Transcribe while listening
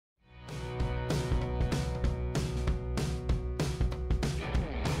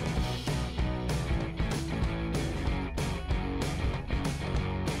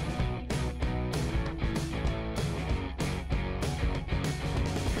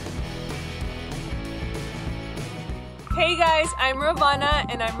Hey guys, I'm Ravana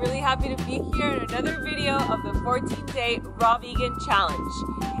and I'm really happy to be here in another video of the 14-day Raw Vegan Challenge.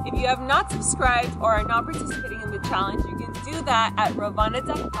 If you have not subscribed or are not participating in the challenge, you can do that at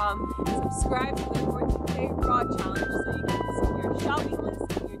ravana.com. Subscribe to the 14-day Raw Challenge so you can see your shopping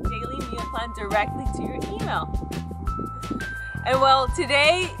list and your daily meal plan directly to your email. And well,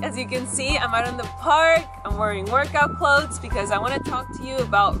 today, as you can see, I'm out in the park. I'm wearing workout clothes because I want to talk to you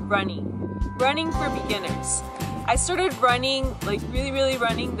about running. Running for beginners. I started running, really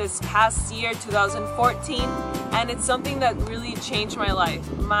running this past year, 2014, and it's something that really changed my life.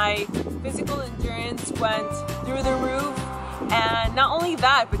 My physical endurance went through the roof, and not only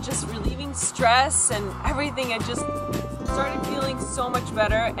that, but just relieving stress and everything. I just started feeling so much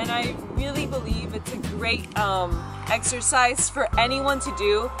better, and I really believe it's a great exercise for anyone to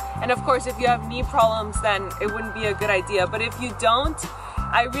do. And of course, if you have knee problems, then it wouldn't be a good idea. But if you don't,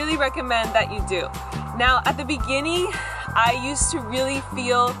 I really recommend that you do. Now, at the beginning, I used to really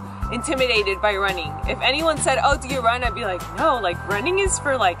feel intimidated by running. If anyone said, "Oh, do you run?" I'd be like, "No, running is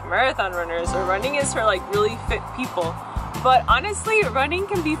for marathon runners, or running is for really fit people." But honestly, running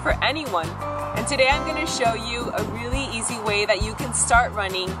can be for anyone. And today I'm going to show you a really easy way that you can start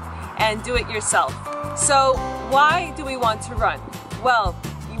running and do it yourself. So why do we want to run? Well,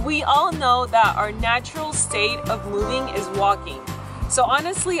 we all know that our natural state of moving is walking. So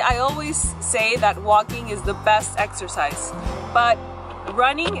honestly, I always say that walking is the best exercise. But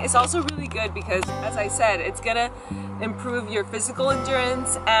running is also really good because, as I said, it's gonna improve your physical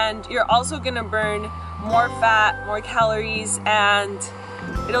endurance, and you're also gonna burn more fat, more calories, and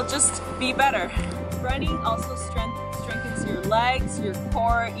it'll just be better. Running also strengthens your legs, your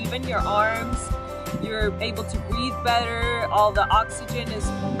core, even your arms. You're able to breathe better, all the oxygen is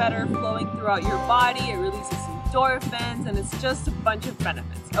better flowing throughout your body, it releases endorphins, and it's just a bunch of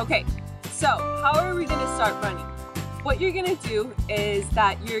benefits. Okay, so how are we gonna start running? What you're gonna do is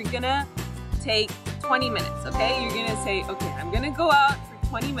that you're gonna take 20 minutes, okay? You're gonna say, okay, I'm gonna go out for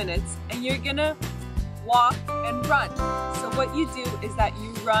 20 minutes, and you're gonna walk and run. So what you do is that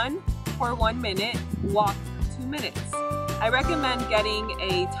you run for 1 minute, walk for 2 minutes. I recommend getting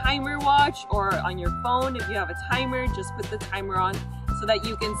a timer watch, or on your phone, if you have a timer, just put the timer on so that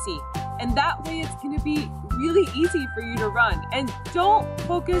you can see. And that way it's gonna be really easy for you to run. And don't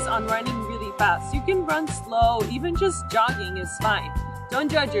focus on running really fast. You can run slow, even just jogging is fine.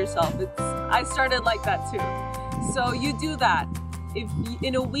 Don't judge yourself. I started like that too. So you do that. If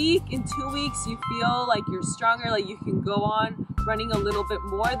in a week, in 2 weeks, you feel like you're stronger, like you can go on running a little bit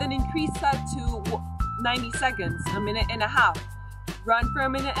more, then increase that to 90 seconds, a minute and a half. Run for a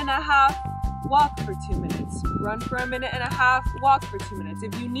minute and a half, walk for 2 minutes. Run for a minute and a half, walk for 2 minutes.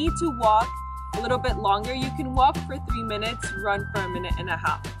 If you need to walk a little bit longer, you can walk for 3 minutes, run for a minute and a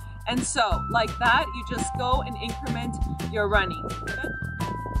half. And so, like that, you just go and increment your running.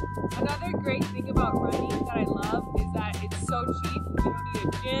 Another great thing about running that I love is that it's so cheap. You don't need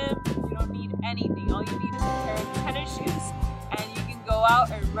a gym, you don't need anything. All you need is a pair of tennis shoes, and you can go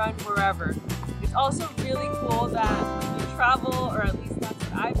out and run wherever. It's also really cool that when you travel, or at least that's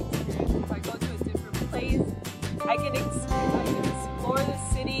what I've experienced, if I go to a different place, I can explore the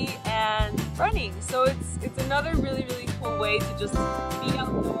city and running. So it's another really cool way to just be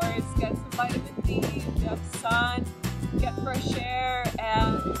outdoors, get some vitamin D, get sun, get fresh air,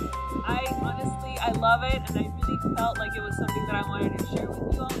 and I love it, and I really felt like it was something that I wanted to share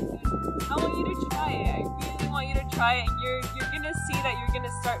with you all, because I want you to try it. I really want you to try it, and you're gonna see that you're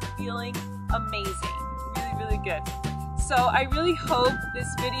gonna start feeling amazing, really good. So I really hope this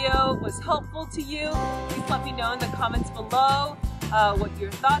video was helpful to you. Please let me know in the comments below what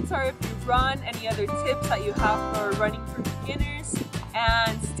your thoughts are if you run, any other tips that you have for running for beginners,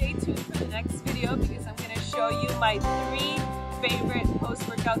 and stay tuned for the next video because I'm going to show you my 3 favorite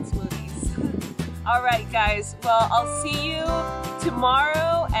post-workout smoothies. Alright guys, well, I'll see you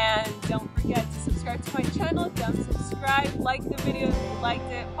tomorrow, and don't forget to subscribe to my channel. If you haven't subscribed, like the video if you liked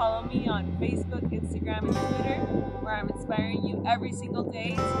it, follow me on Facebook, Instagram, and Twitter, where I'm inspiring you every single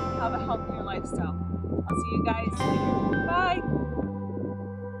day to have a healthier lifestyle. I'll see you guys later. Bye!